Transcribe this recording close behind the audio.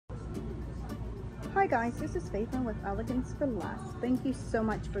Hi guys, this is Faithlyn with Elegance for Less. Thank you so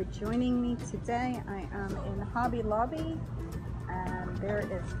much for joining me today. I am in Hobby Lobby and there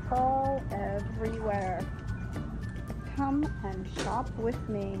is fall everywhere. Come and shop with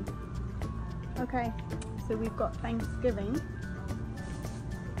me. Okay, so we've got Thanksgiving.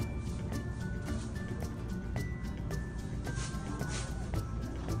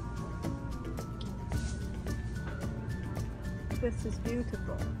 This is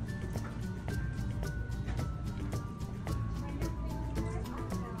beautiful.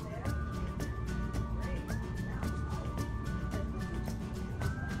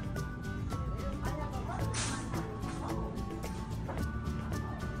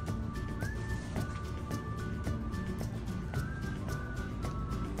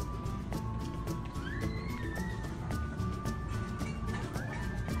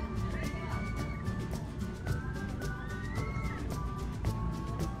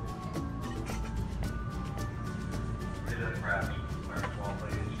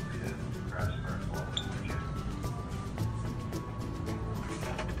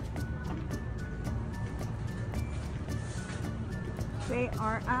 They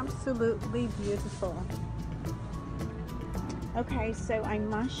are absolutely beautiful. Okay, so I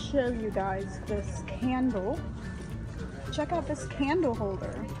must show you guys this candle. Check out this candle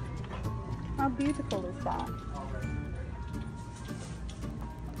holder. How beautiful is that?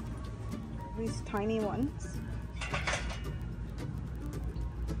 These tiny ones.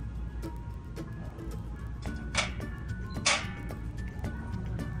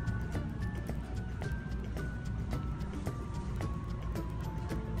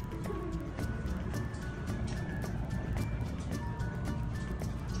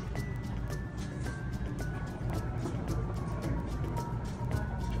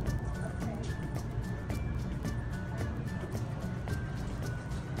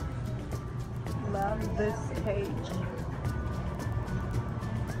 Love this page.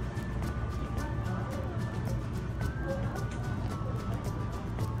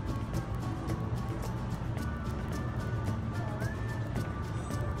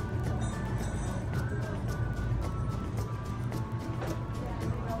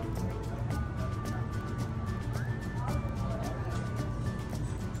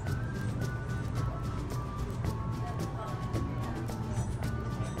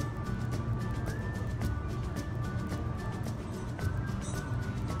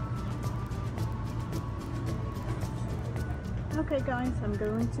 Okay guys, I'm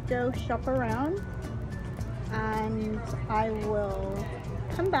going to go shop around and I will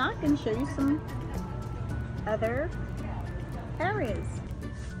come back and show you some other areas.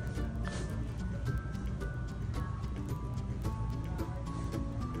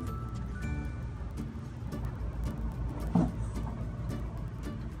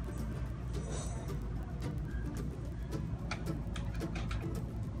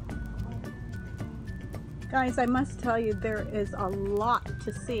 Guys, I must tell you, there is a lot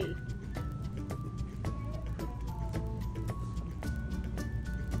to see.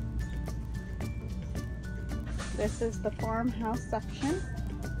 This is the farmhouse section.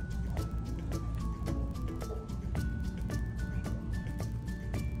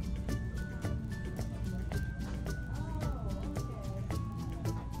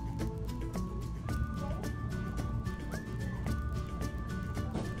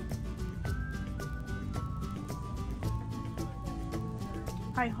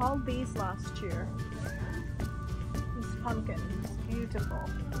 I hauled these last year. This pumpkin is beautiful.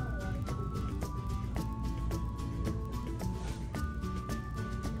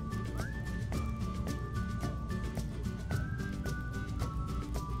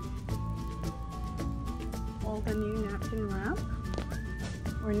 All the new napkin wrap,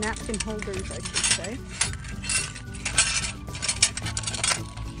 or napkin holders I should say.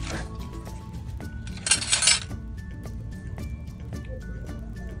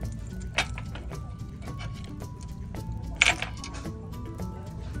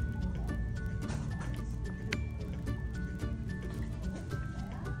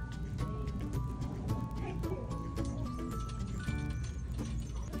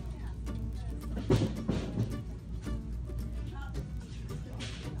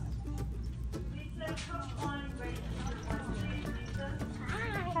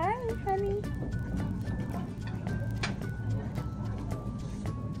 Hi, honey.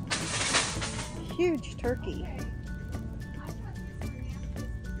 Huge turkey.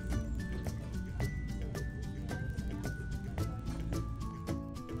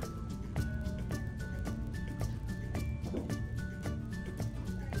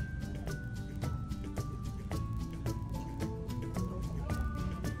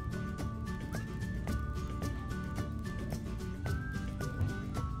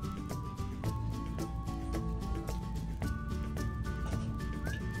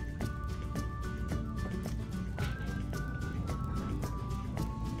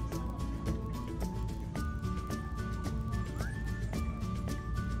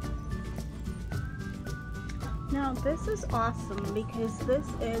 Now this is awesome because this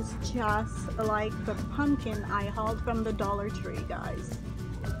is just like the pumpkin I hauled from the Dollar Tree, guys.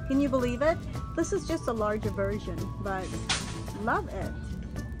 Can you believe it? This is just a larger version, but love it.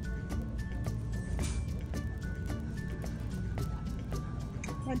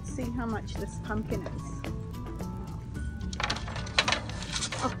 Let's see how much this pumpkin is.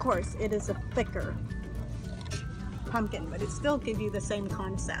 Of course, it is a thicker pumpkin, but it still gives you the same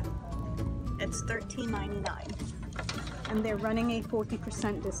concept. It's $13.99, and they're running a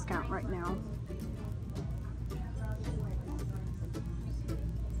 40% discount right now.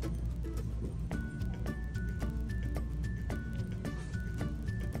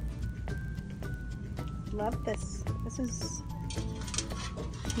 Love this. This is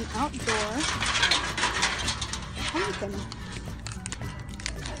an outdoor pumpkin.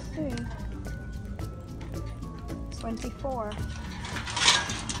 Let's see. 24.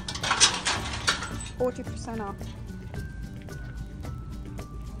 40% off.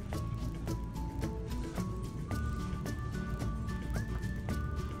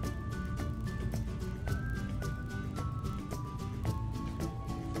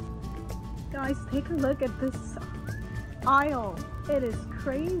 Guys, take a look at this aisle. It is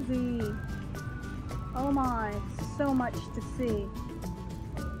crazy. Oh my, so much to see.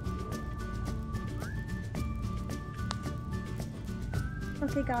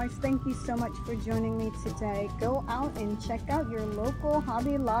 Okay guys, thank you so much for joining me today. Go out and check out your local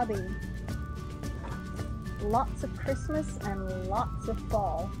Hobby Lobby. Lots of Christmas and lots of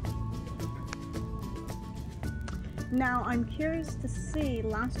fall. Now I'm curious to see,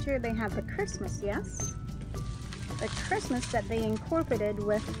 last year they had the Christmas, yes? The Christmas that they incorporated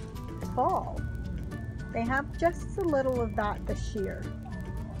with fall. They have just a little of that this year.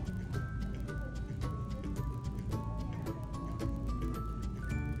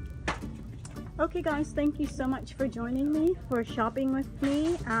 Okay guys, thank you so much for joining me, for shopping with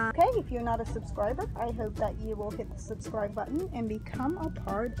me. Okay, if you're not a subscriber, I hope that you will hit the subscribe button and become a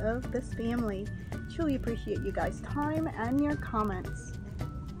part of this family. Truly appreciate you guys' time and your comments.